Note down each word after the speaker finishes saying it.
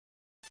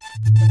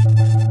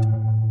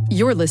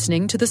You're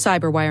listening to the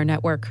Cyberwire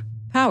Network,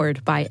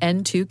 powered by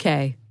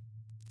N2K.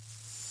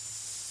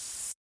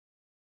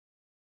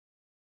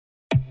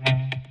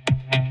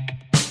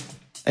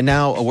 And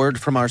now a word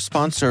from our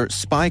sponsor,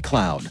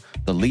 SpyCloud,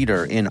 the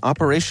leader in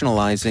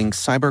operationalizing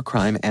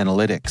cybercrime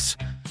analytics.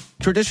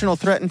 Traditional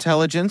threat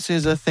intelligence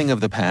is a thing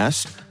of the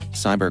past.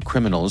 Cyber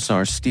criminals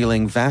are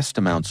stealing vast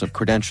amounts of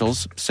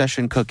credentials,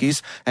 session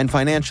cookies, and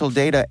financial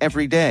data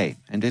every day,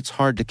 and it's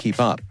hard to keep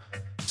up.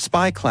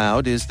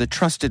 SpyCloud is the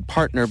trusted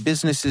partner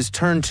businesses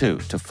turn to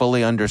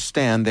fully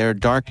understand their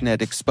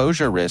darknet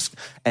exposure risk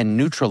and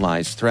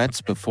neutralize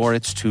threats before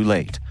it's too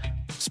late.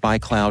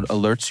 SpyCloud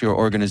alerts your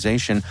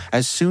organization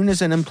as soon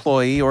as an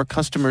employee or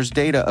customer's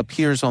data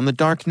appears on the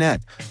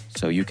darknet,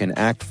 so you can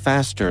act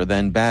faster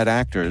than bad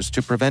actors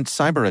to prevent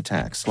cyber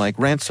attacks like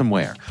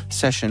ransomware,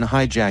 session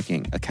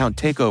hijacking, account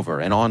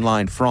takeover, and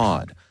online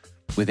fraud.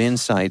 With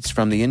insights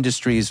from the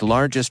industry's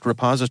largest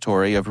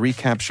repository of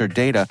recaptured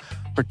data,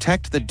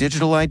 protect the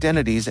digital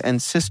identities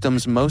and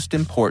systems most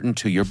important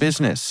to your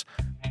business.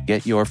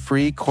 Get your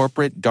free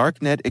corporate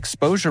darknet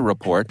exposure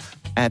report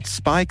at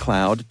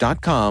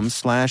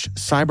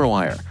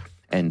spycloud.com/cyberwire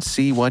and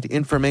see what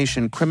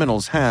information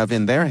criminals have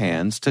in their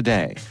hands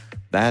today.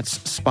 That's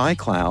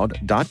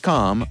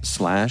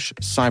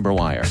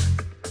spycloud.com/cyberwire.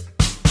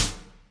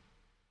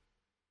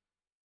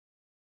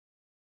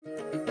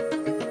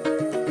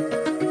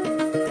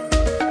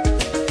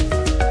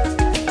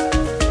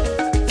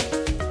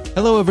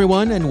 Hello,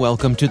 everyone, and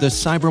welcome to the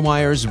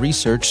CyberWire's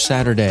Research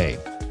Saturday.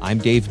 I'm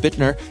Dave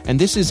Bittner, and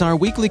this is our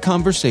weekly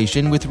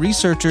conversation with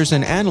researchers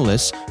and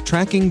analysts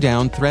tracking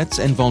down threats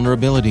and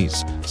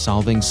vulnerabilities,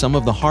 solving some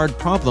of the hard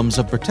problems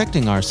of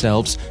protecting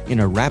ourselves in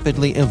a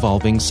rapidly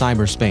evolving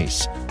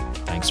cyberspace.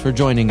 Thanks for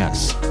joining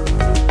us.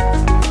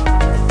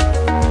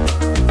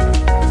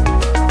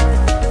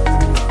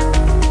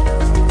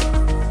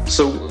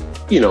 So,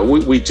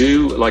 we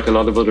do, like a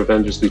lot of other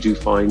vendors, we do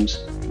find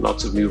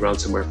lots of new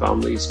ransomware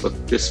families,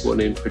 but this one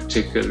in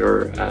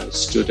particular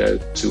stood out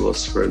to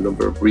us for a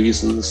number of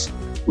reasons.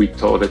 We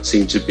thought it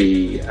seemed to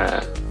be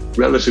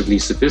relatively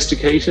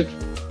sophisticated,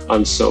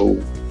 and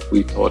so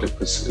we thought it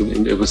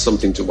was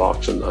something to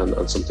watch and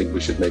something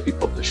we should maybe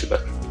publish about.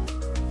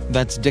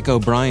 That's Dick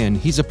O'Brien.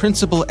 He's a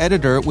principal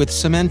editor with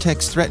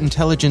Symantec's Threat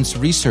Intelligence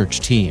Research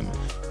Team.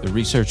 The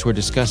research we're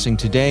discussing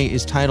today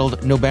is titled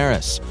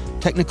Noberus.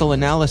 Technical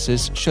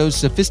analysis shows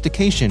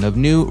sophistication of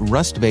new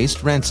Rust-based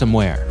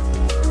ransomware.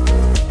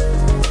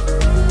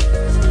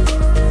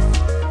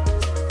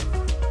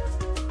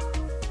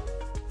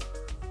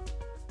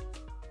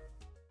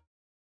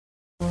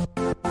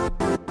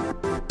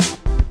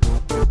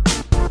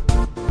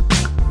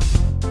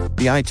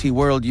 The IT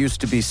world used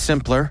to be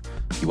simpler.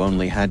 You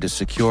only had to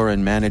secure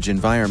and manage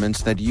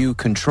environments that you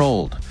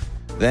controlled.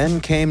 Then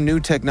came new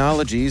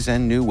technologies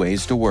and new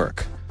ways to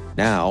work.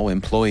 Now,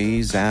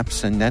 employees,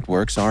 apps, and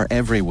networks are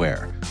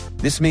everywhere.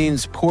 This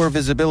means poor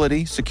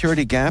visibility,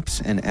 security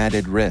gaps, and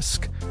added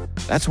risk.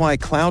 That's why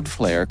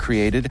Cloudflare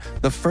created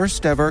the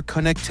first-ever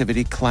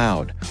connectivity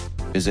cloud.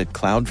 Visit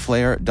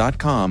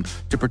cloudflare.com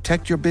to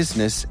protect your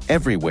business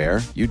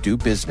everywhere you do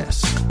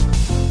business.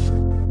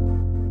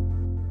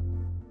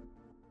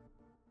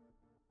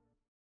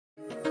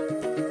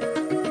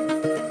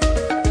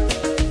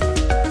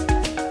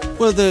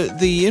 Well,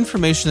 the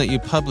information that you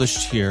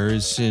published here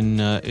is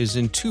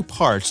in two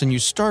parts, and you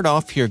start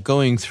off here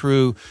going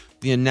through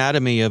the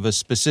anatomy of a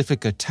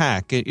specific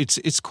attack.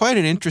 It's quite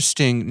an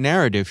interesting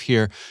narrative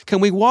here.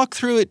 Can we walk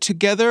through it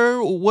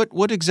together?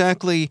 What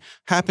exactly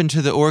happened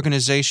to the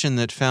organization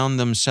that found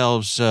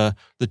themselves the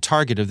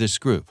target of this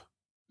group?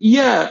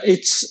 Yeah,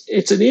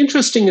 it's an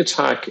interesting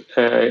attack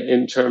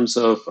in terms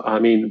of,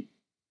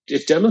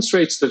 it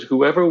demonstrates that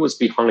whoever was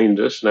behind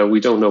it, now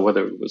we don't know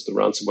whether it was the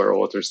ransomware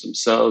authors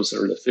themselves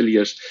or an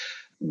affiliate,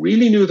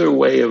 really knew their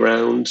way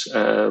around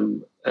a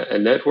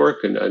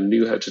network and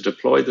knew how to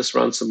deploy this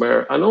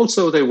ransomware. And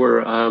also they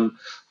were,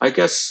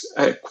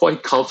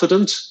 quite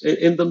confident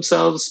in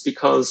themselves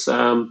because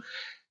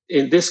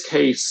in this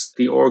case,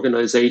 the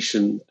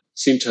organization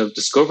seemed to have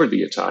discovered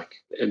the attack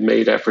and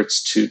made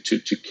efforts to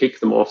kick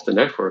them off the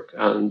network.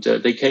 And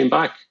they came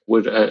back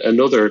with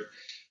another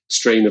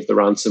strain of the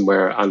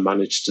ransomware and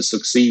managed to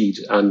succeed.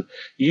 And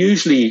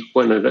usually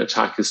when an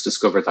attack is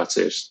discovered, that's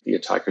it. The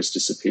attackers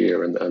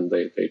disappear and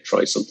they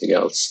try something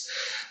else.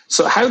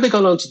 So how they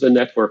got onto the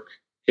network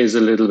is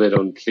a little bit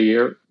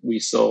unclear. We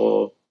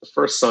saw the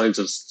first signs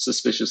of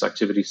suspicious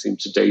activity seemed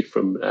to date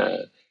from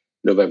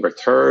November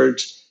 3rd.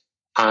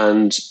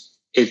 And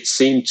it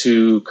seemed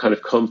to kind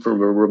of come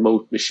from a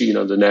remote machine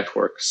on the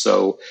network.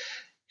 So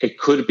it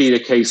could be a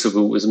case of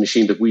it was a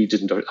machine that we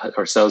didn't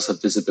ourselves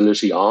have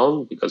visibility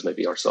on because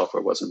maybe our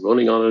software wasn't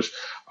running on it,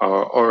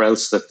 or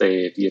else that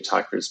the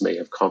attackers may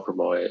have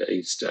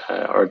compromised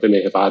or they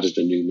may have added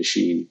a new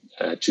machine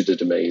to the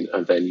domain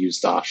and then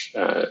used that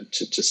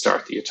to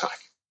start the attack.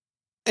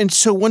 And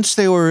so once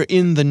they were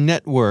in the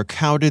network,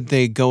 how did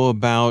they go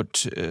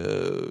about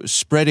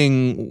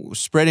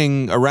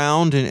spreading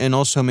around and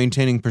also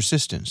maintaining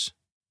persistence?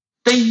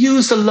 They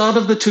used a lot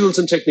of the tools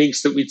and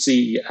techniques that we'd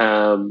see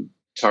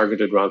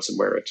targeted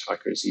ransomware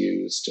attackers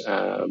used.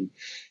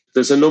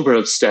 There's a number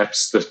of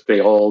steps that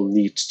they all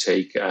need to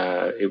take.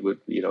 It would,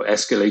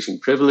 escalating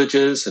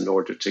privileges in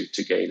order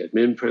to gain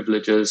admin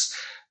privileges,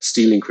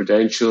 stealing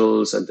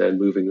credentials, and then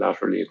moving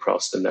laterally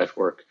across the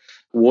network.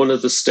 One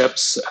of the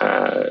steps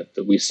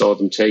that we saw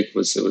them take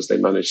was they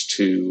managed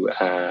to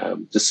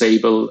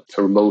disable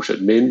a remote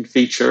admin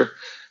feature,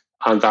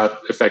 and that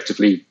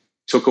effectively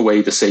took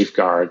away the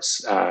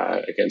safeguards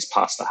against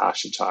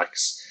pass-the-hash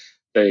attacks.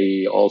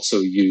 They also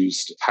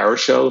used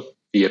PowerShell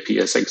via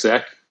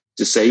PSExec,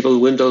 disable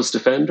Windows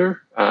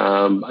Defender.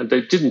 And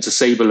they didn't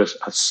disable it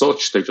as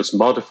such, they just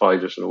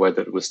modified it in a way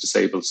that it was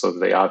disabled, so that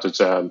they added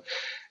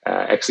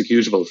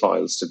executable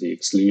files to the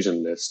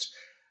exclusion list.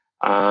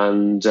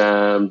 And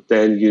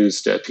then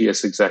used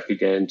PSExec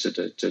again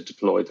to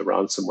deploy the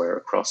ransomware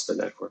across the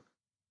network.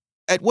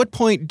 At what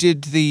point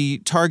did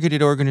the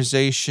targeted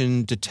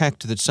organization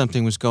detect that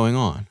something was going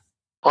on?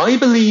 I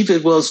believe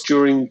it was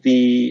during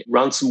the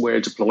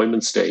ransomware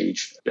deployment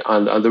stage.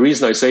 And the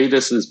reason I say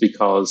this is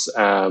because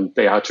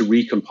they had to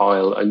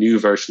recompile a new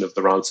version of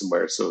the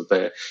ransomware. So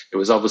it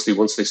was obviously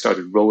once they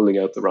started rolling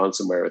out the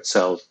ransomware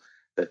itself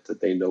that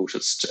they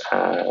noticed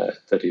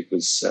that it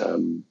was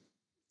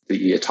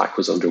the attack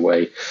was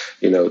underway.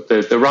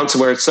 The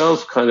ransomware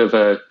itself kind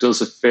of does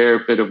a fair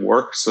bit of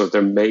work. So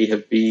there may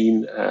have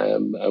been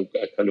a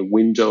kind of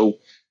window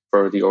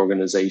for the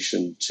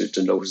organization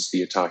to notice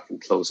the attack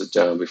and close it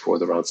down before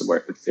the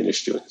ransomware could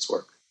finish doing its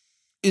work.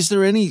 Is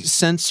there any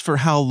sense for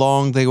how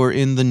long they were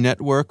in the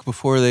network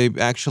before they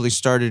actually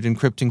started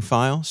encrypting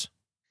files?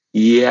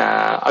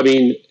 Yeah, I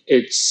mean,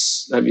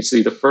 let me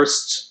see, the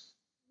first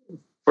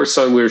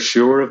time we were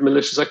sure of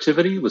malicious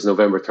activity was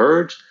November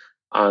 3rd,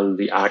 and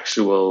the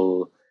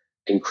actual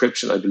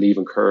encryption, I believe,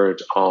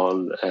 occurred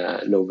on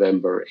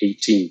November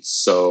 18th.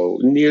 So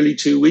nearly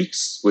 2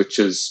 weeks, which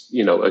is,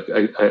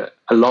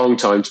 a long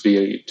time to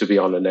be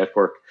on a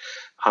network.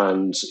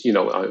 And,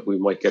 we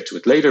might get to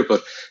it later,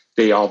 but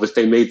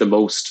they made the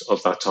most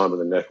of that time on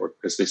the network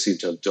because they seem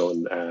to have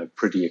done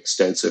pretty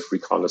extensive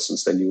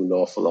reconnaissance. They knew an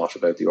awful lot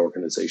about the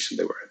organization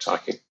they were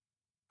attacking.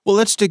 Well,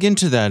 let's dig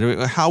into that.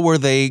 How were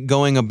they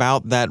going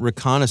about that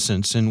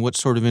reconnaissance, and what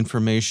sort of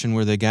information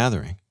were they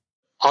gathering?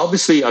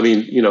 Obviously, I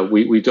mean,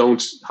 we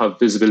don't have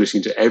visibility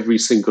into every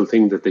single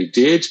thing that they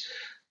did,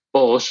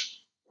 but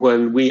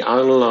when we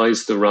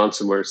analyzed the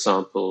ransomware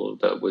sample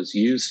that was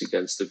used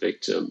against the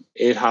victim,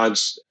 it had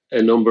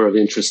a number of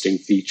interesting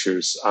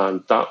features,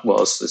 and that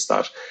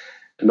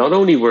not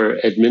only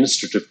were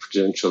administrative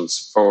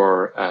credentials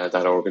for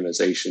that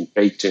organization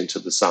baked into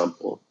the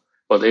sample,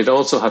 but it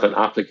also had an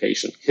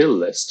application kill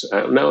list.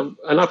 Now,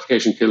 an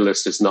application kill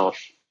list is not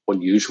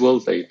unusual.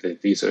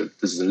 This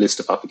is a list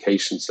of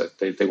applications that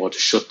they want to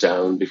shut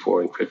down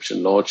before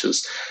encryption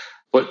launches.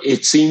 But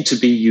it seemed to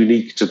be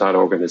unique to that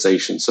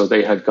organization. So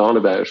they had gone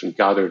about and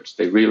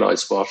they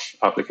realized what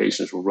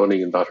applications were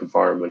running in that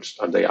environment,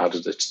 and they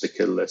added it to the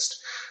kill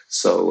list.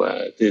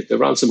 So the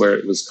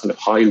ransomware was kind of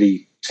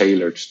highly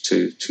tailored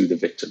to the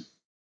victim.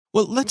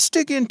 Well, let's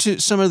dig into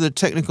some of the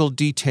technical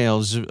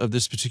details of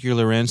this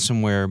particular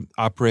ransomware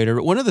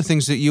operator. One of the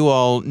things that you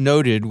all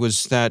noted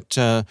was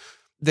that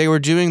they were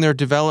doing their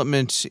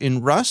development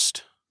in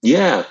Rust?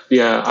 Yeah.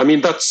 I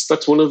mean,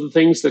 that's one of the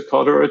things that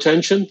caught our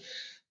attention.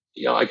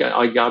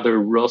 I gather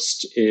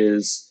Rust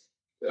is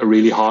a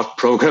really hot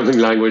programming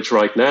language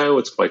right now.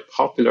 It's quite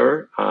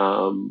popular.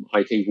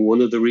 I think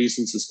one of the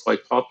reasons it's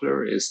quite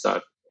popular is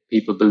that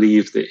people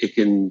believe that it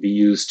can be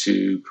used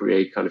to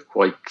create kind of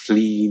quite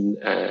clean,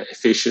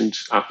 efficient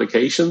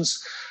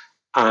applications.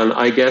 And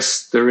I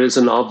guess there is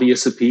an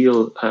obvious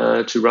appeal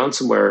to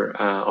ransomware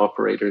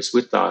operators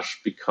with that,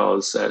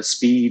 because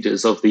speed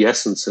is of the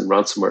essence in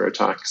ransomware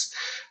attacks.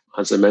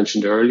 As I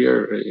mentioned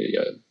earlier,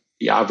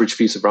 the average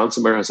piece of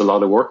ransomware has a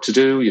lot of work to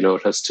do.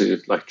 It has to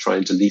try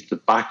and delete the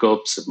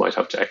backups. It might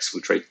have to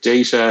exfiltrate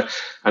data,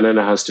 and then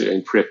it has to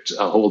encrypt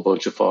a whole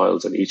bunch of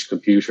files on each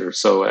computer.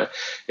 So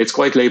it's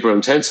quite labor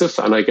intensive.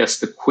 And I guess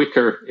the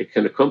quicker it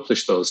can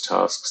accomplish those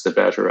tasks, the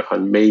better.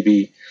 And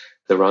maybe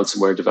the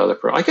ransomware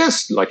developer, I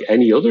guess, like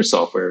any other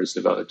software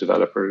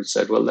developer,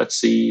 said, well, let's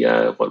see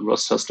what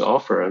Rust has to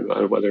offer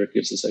and whether it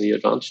gives us any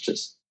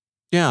advantages.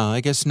 Yeah,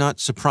 I guess not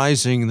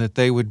surprising that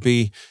they would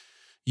be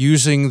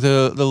using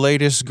the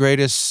latest,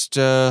 greatest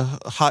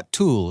hot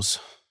tools.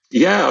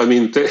 Yeah, I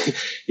mean,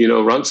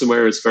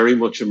 ransomware is very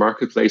much a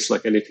marketplace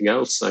like anything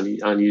else. And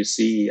you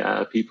see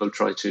people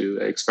try to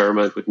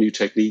experiment with new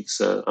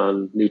techniques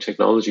and new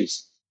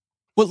technologies.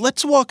 Well,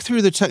 let's walk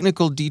through the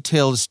technical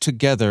details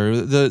together.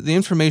 The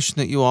information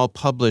that you all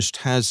published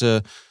has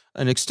an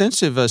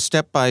extensive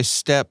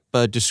step-by-step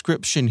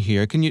description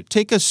here. Can you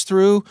take us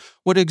through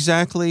what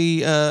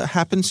exactly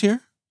happens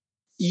here?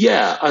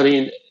 Yeah, I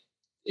mean,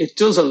 it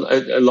does a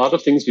lot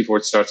of things before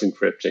it starts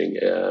encrypting.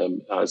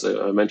 As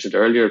I mentioned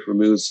earlier, it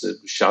removes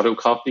shadow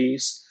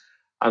copies.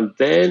 And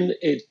then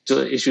it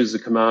issues a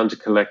command to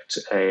collect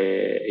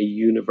a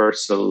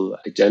universal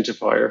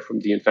identifier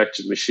from the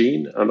infected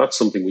machine. And that's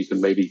something we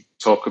can maybe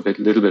talk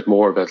little bit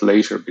more about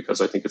later,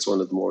 because I think it's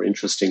one of the more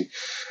interesting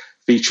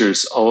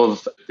features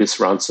of this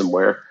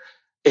ransomware.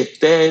 It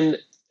then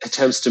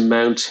attempts to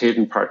mount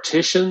hidden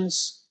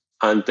partitions,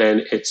 and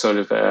then it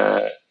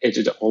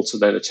also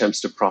then attempts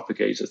to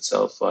propagate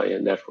itself via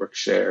network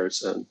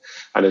shares, and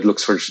it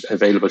looks for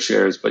available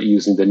shares by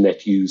using the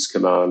netuse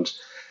command.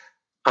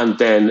 And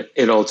then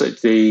it also,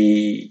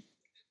 the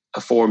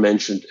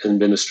aforementioned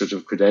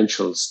administrative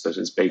credentials that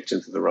is baked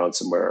into the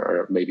ransomware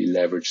are maybe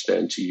leveraged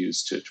then to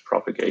use to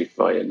propagate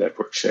via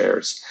network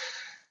shares.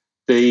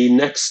 The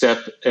next step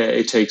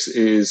it takes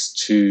is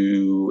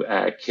to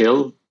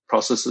kill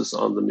processes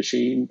on the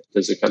machine.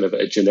 There's a kind of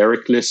a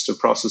generic list of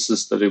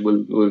processes that it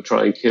will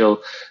try and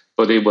kill,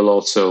 but it will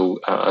also,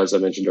 as I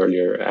mentioned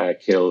earlier,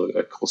 kill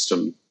a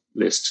custom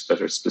list that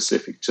are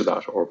specific to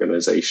that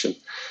organization.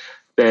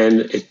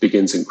 Then it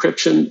begins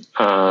encryption.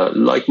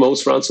 Like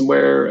most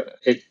ransomware,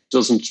 it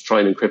doesn't try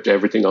and encrypt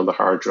everything on the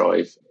hard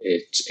drive.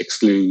 It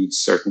excludes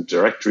certain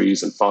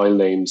directories and file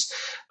names.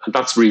 And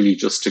that's really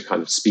just to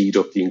kind of speed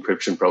up the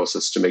encryption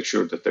process to make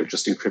sure that they're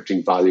just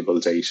encrypting valuable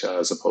data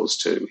as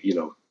opposed to,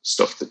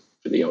 stuff that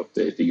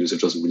the user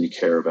doesn't really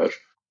care about.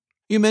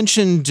 You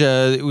mentioned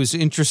it was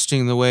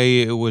interesting the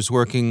way it was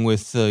working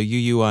with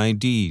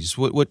UUIDs.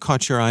 What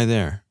caught your eye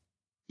there?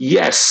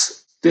 Yes.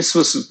 This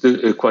was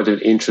quite an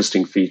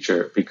interesting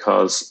feature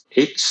because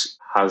it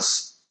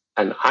has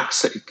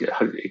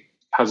it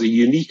has a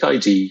unique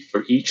ID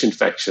for each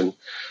infection,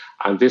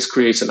 and this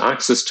creates an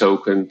access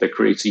token that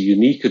creates a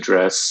unique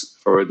address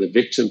for the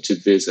victim to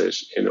visit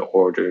in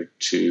order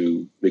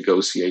to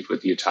negotiate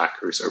with the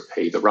attackers or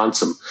pay the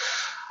ransom.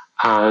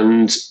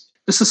 And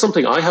this is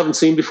something I haven't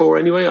seen before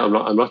anyway.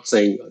 I'm not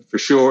saying for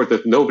sure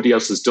that nobody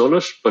else has done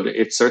it, but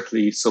it's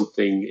certainly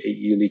something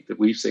unique that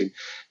we've seen.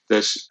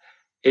 That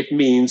it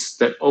means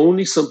that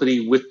only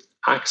somebody with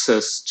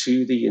access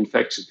to the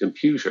infected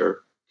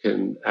computer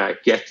can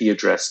get the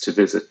address to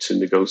visit to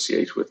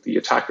negotiate with the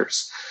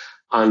attackers.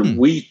 And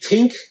we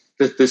think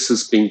that this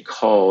has been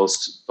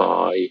caused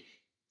by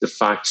the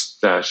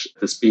fact that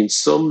there's been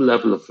some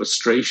level of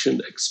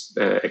frustration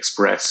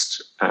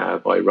expressed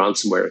by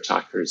ransomware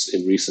attackers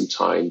in recent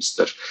times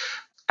that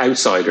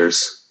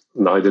outsiders,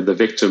 neither the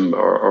victim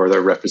or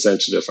their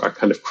representative, are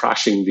kind of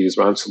crashing these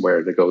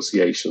ransomware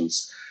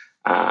negotiations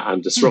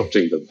and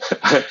disrupting them.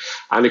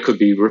 And it could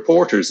be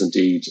reporters,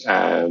 indeed,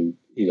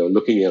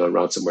 looking in on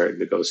ransomware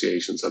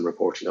negotiations and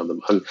reporting on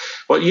them. And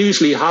what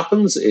usually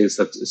happens is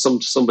that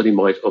somebody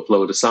might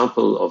upload a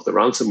sample of the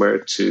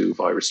ransomware to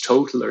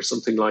VirusTotal or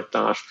something like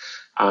that,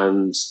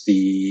 and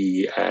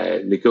the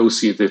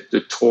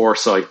the Tor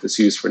site that's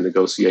used for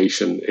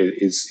negotiation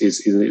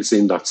is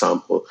in that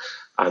sample.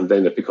 And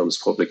then it becomes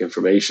public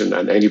information,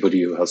 and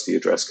anybody who has the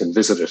address can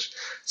visit it.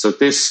 So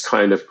this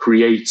kind of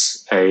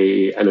creates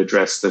an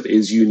address that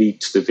is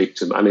unique to the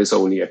victim and is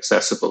only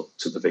accessible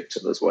to the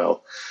victim as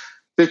well.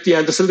 But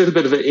yeah, there's a little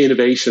bit of an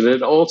innovation.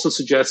 It also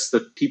suggests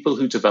that people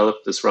who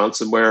developed this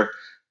ransomware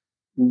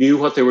knew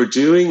what they were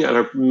doing and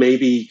are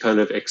maybe kind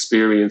of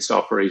experienced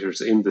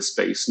operators in the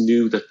space,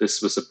 knew that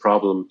this was a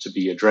problem to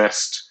be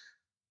addressed,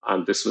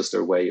 and this was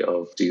their way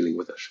of dealing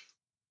with it.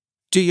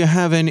 Do you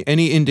have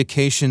any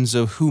indications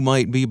of who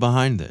might be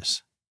behind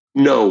this?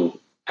 No,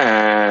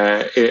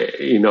 not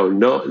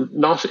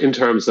in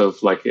terms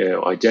of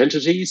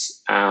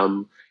identities.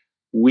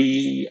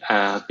 We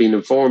have been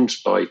informed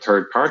by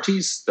third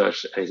parties that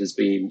it has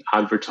been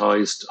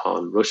advertised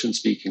on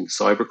Russian-speaking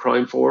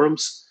cybercrime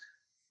forums.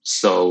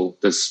 So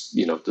there's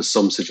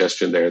some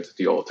suggestion there that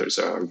the authors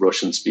are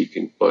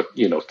Russian-speaking, but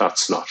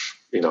that's not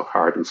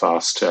hard and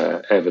fast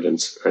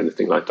evidence or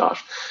anything like that.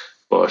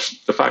 But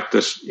the fact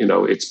that,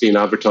 it's been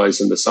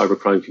advertised in the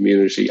cybercrime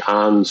community,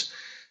 and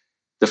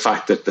the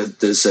fact that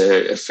there's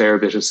a fair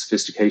bit of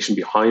sophistication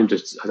behind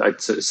it, I'd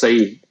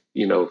say,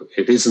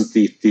 it isn't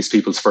these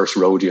people's first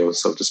rodeo,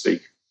 so to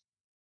speak.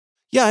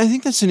 Yeah, I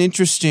think that's an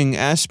interesting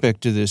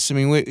aspect to this. I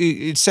mean,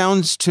 it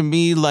sounds to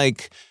me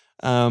like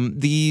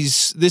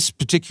this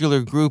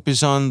particular group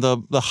is on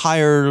the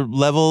higher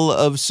level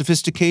of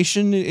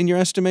sophistication in your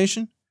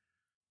estimation?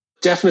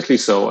 Definitely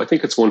so. I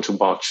think it's one to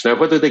watch. Now,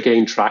 whether they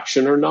gain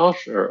traction or not,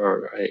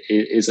 or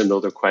is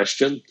another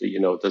question.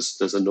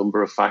 There's a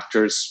number of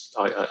factors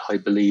I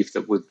believe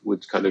that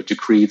would kind of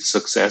decree the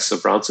success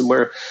of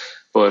ransomware.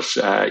 But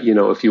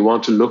if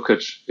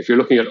you're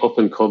looking at up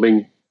and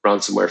coming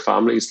ransomware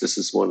families, this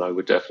is one I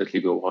would definitely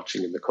be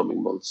watching in the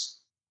coming months.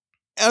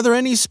 Are there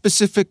any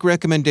specific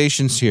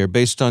recommendations here,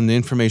 based on the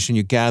information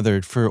you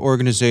gathered, for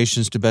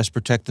organizations to best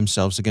protect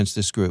themselves against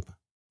this group?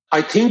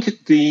 I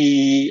think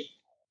the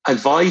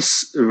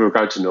advice with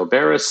regard to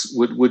Noberus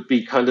would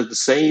be kind of the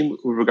same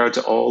with regard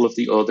to all of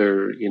the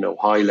other,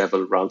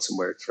 high-level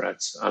ransomware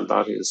threats, and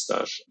that is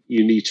that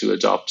you need to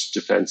adopt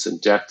defense in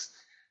depth,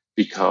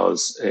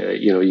 because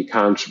you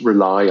can't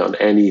rely on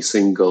any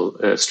single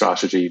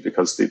strategy,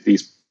 because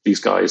these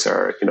guys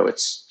are,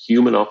 it's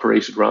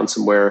human-operated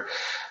ransomware.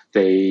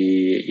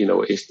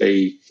 if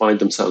they find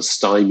themselves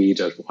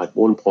stymied at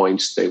one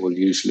point, they will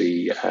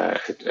usually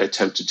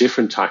attempt a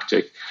different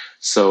tactic.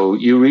 So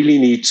you really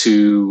need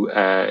to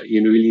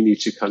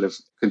kind of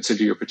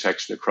consider your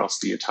protection across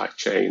the attack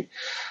chain.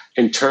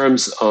 In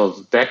terms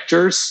of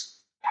vectors,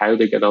 how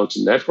they get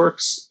onto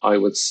networks, I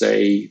would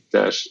say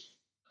that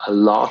a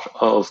lot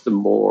of the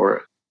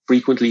more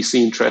frequently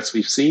seen threats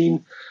we've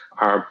seen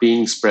are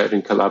being spread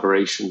in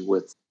collaboration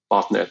with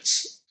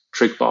botnets.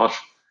 TrickBot,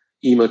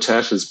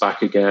 Emotet is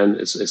back again,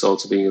 is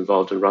also being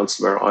involved in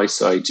ransomware,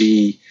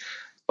 ICID.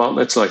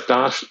 Botnets like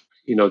that,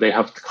 they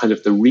have kind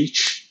of the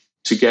reach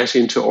to get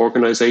into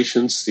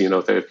organizations.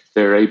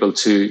 They're able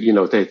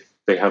to,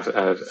 they have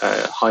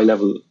a high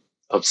level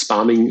of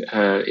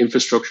spamming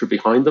infrastructure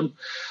behind them.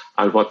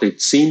 And what they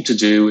seem to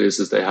do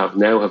is they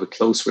now have a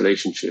close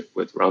relationship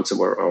with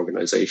ransomware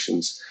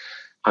organizations,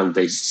 and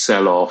they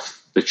sell off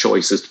the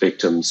choicest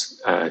victims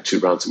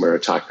to ransomware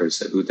attackers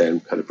who then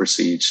kind of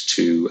proceed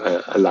to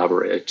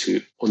elaborate,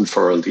 to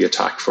unfurl the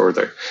attack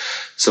further.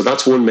 So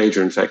that's one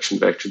major infection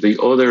vector. The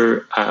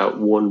other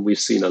one we've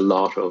seen a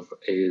lot of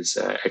is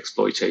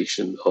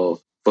exploitation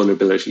of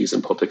vulnerabilities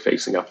in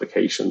public-facing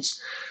applications.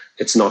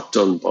 It's not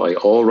done by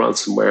all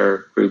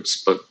ransomware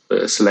groups, but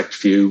a select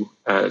few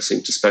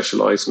seem to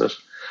specialize in it.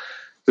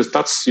 Because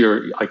that's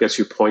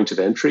your point of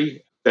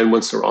entry. Then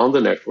once they're on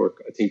the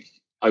network, I think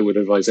I would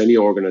advise any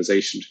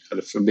organization to kind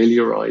of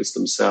familiarize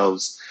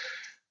themselves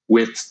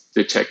with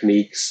the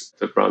techniques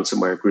that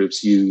ransomware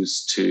groups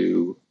use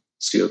to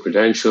steal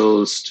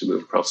credentials, to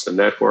move across the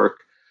network,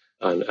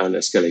 and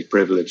escalate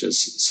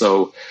privileges.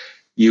 So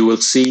you will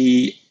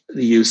see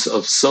the use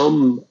of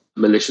some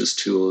malicious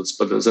tools,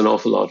 but there's an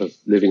awful lot of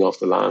living off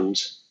the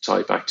land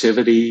type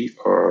activity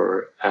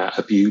or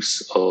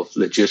abuse of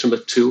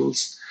legitimate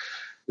tools.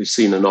 We've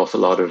seen an awful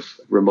lot of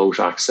remote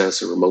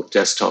access or remote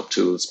desktop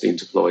tools being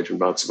deployed in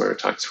ransomware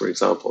attacks, for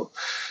example.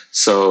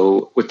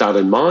 So with that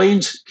in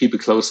mind, keep a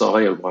close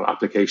eye on what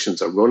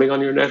applications are running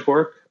on your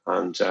network.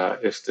 And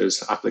if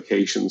there's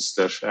applications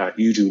that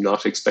you do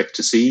not expect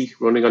to see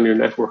running on your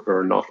network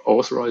or are not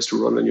authorized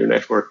to run on your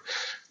network,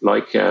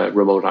 like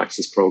remote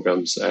access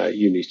programs,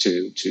 you need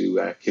to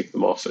kick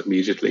them off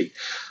immediately.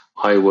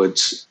 I would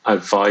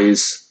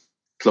advise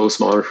close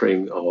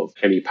monitoring of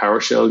any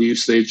PowerShell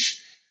usage.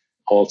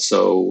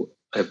 Also,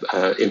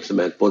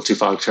 implement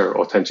multi-factor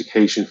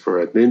authentication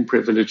for admin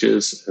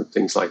privileges and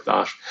things like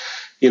that.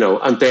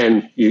 And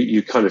then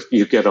you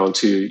get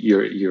onto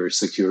your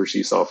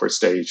security software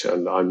stage.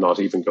 And I'm not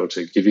going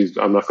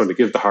to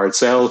give the hard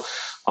sell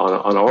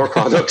on our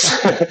products.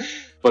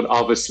 But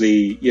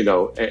obviously,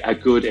 a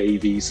good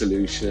AV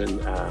solution,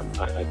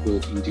 a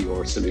good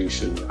EDR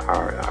solution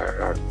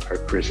are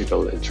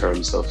critical in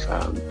terms of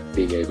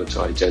being able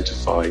to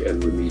identify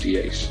and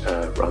remediate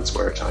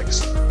ransomware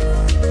attacks.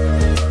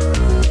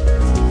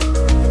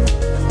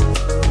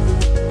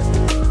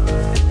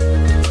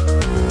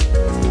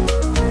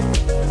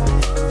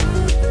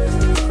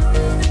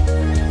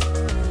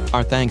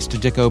 Our thanks to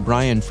Dick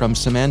O'Brien from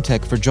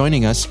Symantec for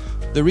joining us.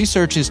 The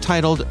research is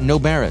titled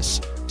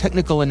Noberus.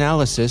 Technical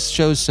analysis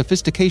shows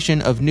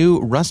sophistication of new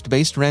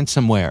Rust-based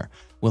ransomware.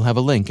 We'll have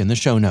a link in the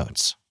show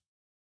notes.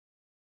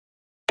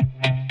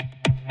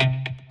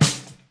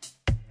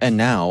 And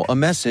now, a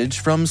message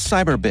from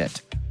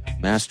Cyberbit.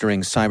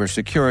 Mastering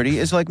cybersecurity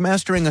is like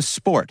mastering a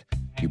sport.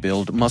 You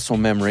build muscle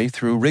memory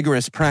through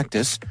rigorous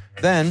practice,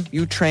 then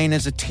you train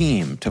as a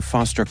team to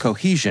foster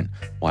cohesion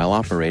while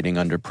operating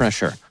under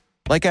pressure.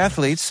 Like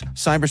athletes,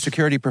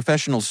 cybersecurity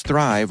professionals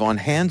thrive on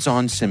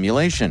hands-on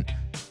simulation.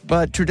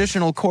 But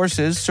traditional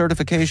courses,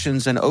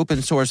 certifications, and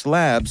open-source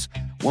labs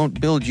won't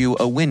build you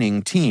a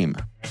winning team.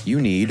 You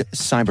need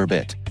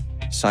Cyberbit.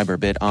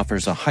 Cyberbit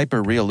offers a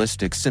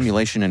hyper-realistic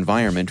simulation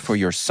environment for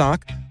your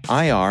SOC,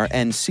 IR,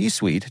 and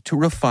C-suite to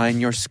refine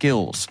your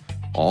skills,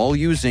 all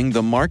using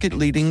the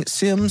market-leading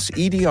SIMs,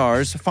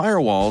 EDRs,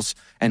 firewalls,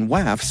 and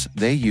WAFs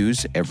they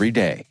use every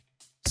day.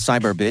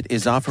 Cyberbit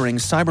is offering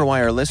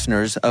CyberWire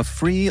listeners a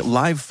free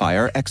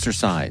live-fire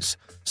exercise.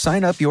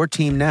 Sign up your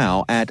team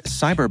now at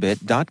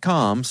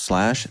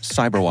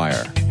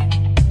cyberbit.com/cyberwire.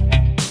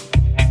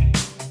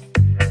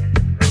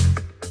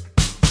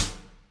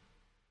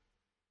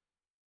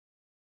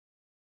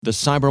 The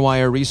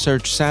CyberWire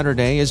Research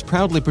Saturday is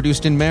proudly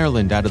produced in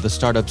Maryland out of the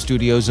startup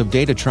studios of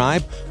Data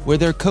Tribe, where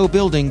they're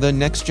co-building the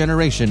next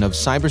generation of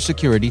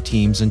cybersecurity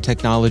teams and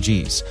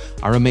technologies.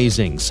 Our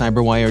amazing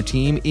CyberWire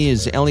team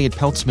is Elliot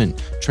Peltzman,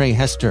 Trey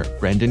Hester,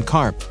 Brandon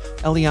Karp,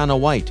 Eliana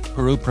White,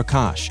 Paru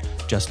Prakash,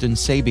 Justin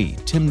Sabi,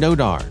 Tim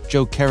Nodar,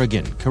 Joe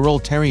Kerrigan, Carol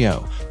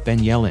Terrio, Ben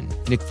Yellen,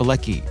 Nick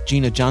Valecki,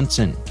 Gina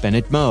Johnson,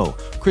 Bennett Moe,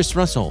 Chris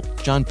Russell,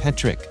 John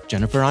Petrick,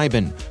 Jennifer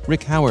Iben,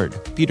 Rick Howard,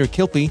 Peter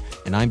Kilpie,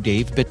 and I'm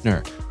Dave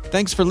Bittner.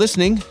 Thanks for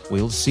listening.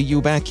 We'll see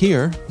you back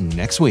here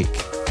next week.